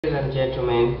Ladies and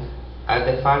gentlemen, as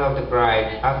the father of the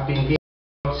bride, I've been given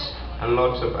lots and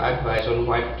lots of advice on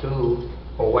what to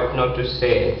or what not to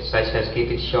say, such as keep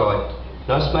it short,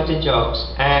 no smutty jokes,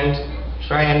 and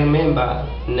try and remember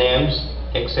names,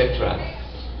 etc.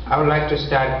 I would like to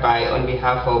start by, on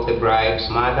behalf of the bride's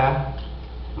mother,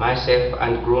 myself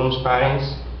and groom's parents,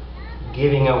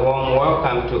 giving a warm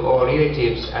welcome to all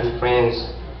relatives and friends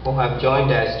who have joined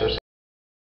us to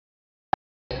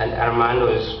and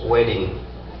Armando's wedding.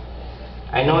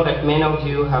 I know that many of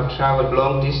you have traveled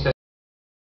long distance.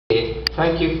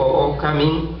 Thank you for all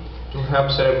coming to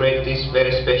help celebrate this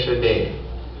very special day.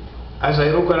 As I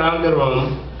look around the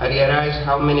room, I realize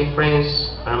how many friends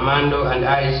Armando and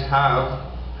I have,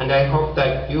 and I hope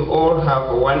that you all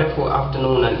have a wonderful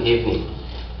afternoon and evening.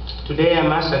 Today I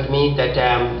must admit that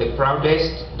I am the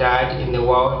proudest dad in the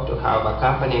world to have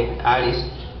accompanied Alice.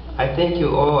 I think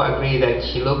you all agree that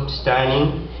she looked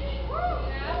stunning.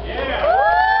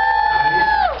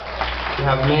 You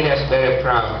have made us very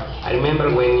proud. I remember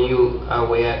when you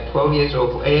were 12 years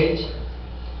of age,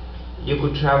 you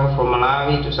could travel from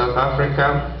Malawi to South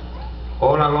Africa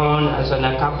all alone as an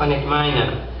accompanied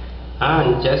minor.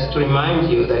 And just to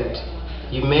remind you that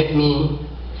you made me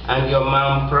and your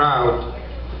mom proud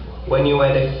when you were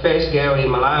the first girl in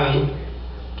Malawi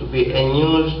to be a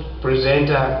news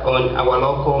presenter on our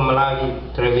local Malawi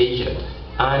television.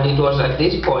 And it was at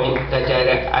this point that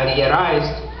I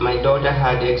realized my daughter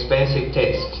had expensive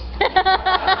taste.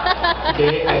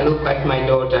 Today I look at my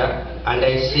daughter and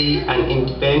I see an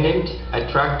independent,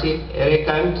 attractive,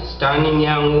 elegant, stunning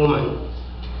young woman.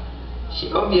 She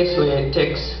obviously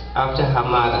takes after her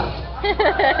mother.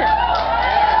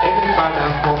 Every father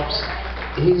hopes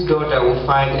his daughter will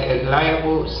find a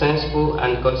reliable, sensible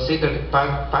and considerate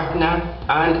partner,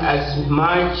 and as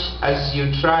much as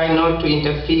you try not to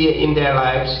interfere in their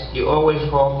lives, you always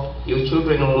hope your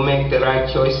children will make the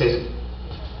right choices.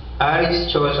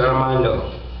 Alice chose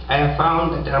Armando. I have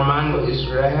found that Armando is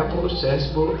reliable,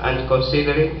 sensible and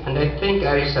considerate, and I think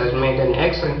Alice has made an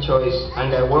excellent choice,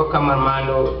 and I welcome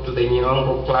Armando to the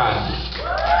Nyongo clan.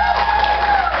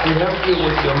 To help you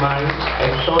with your marriage, I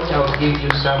thought I would give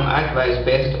you some advice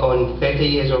based on 30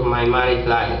 years of my married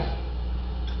life.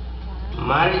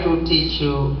 Marriage will teach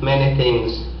you many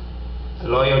things: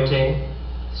 loyalty,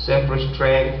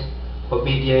 self-restraint,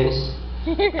 obedience,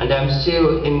 and I'm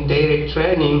still in daily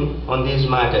training on these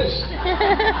matters.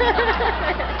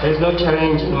 There's no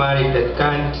challenge in marriage that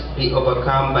can't be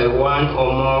overcome by one or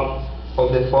more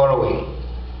of the following: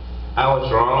 I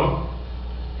was wrong,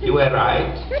 you were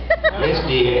right, yes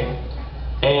dear,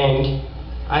 and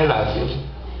I love you.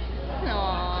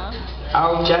 Aww. I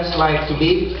would just like to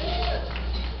leave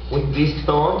with this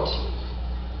thought: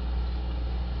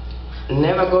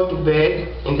 never go to bed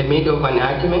in the middle of an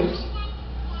argument.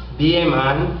 Be a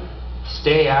man,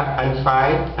 stay up and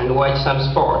fight and watch some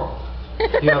sport.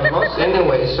 You have lost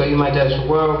anyway, so you might as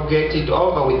well get it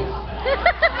over with.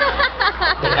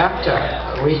 The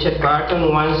actor Richard Burton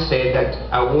once said that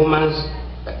a woman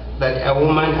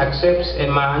accepts a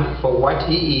man for what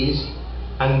he is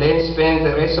and then spends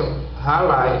the rest of her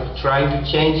life trying to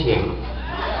change him.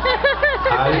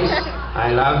 Alice,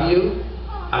 I love you,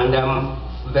 and I'm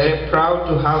very proud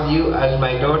to have you as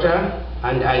my daughter,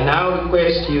 and I now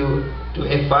request you to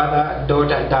a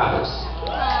father-daughter dance.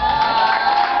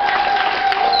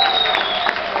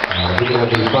 We have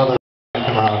the father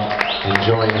come out and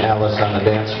join Alice on the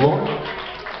dance floor.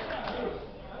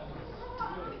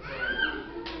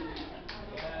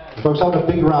 Folks, have a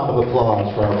big round of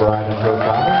applause for our bride and her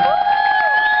father.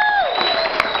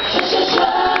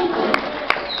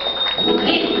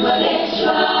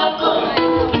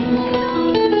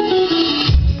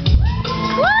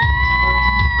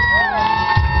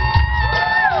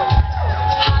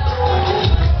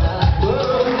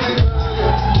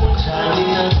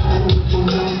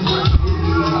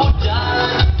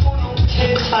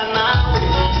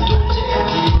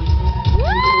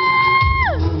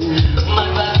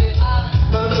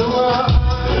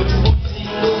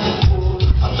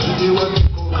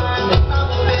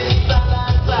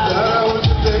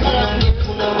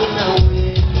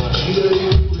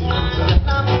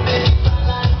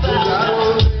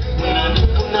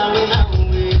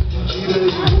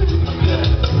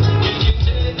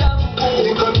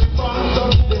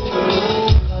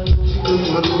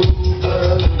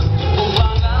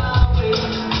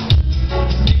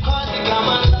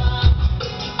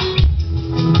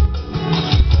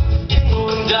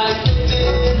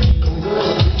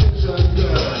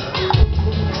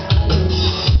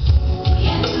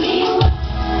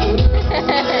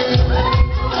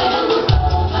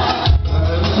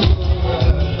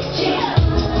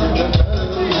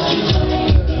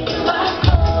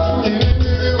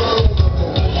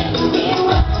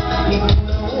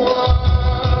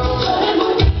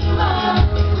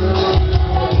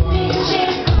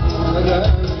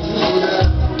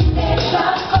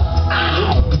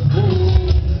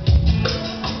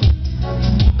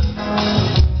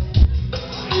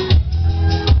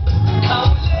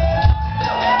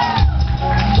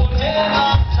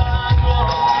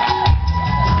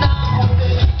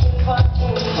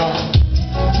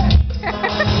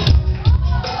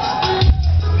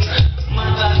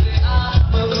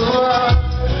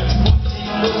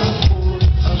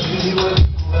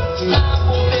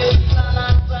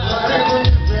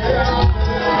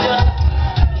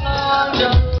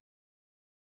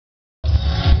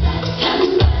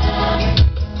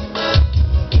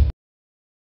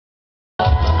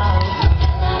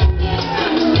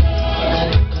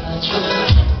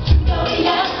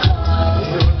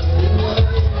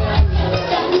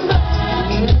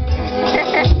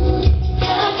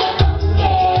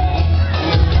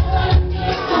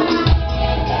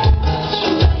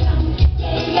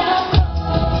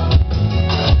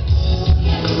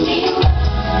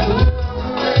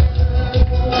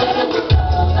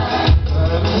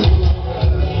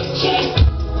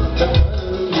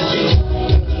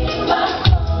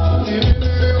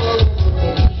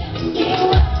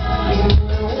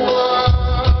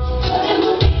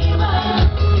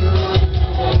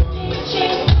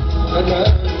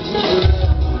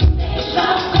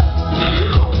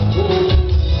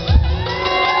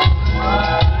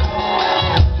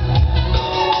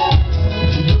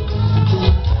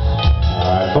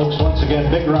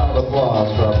 again, big round of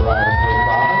applause for our bride and her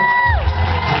father.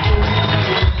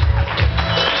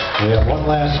 We have one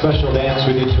last special dance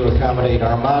we need to accommodate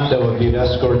Armando if you'd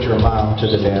escort your mom to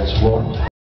the dance floor.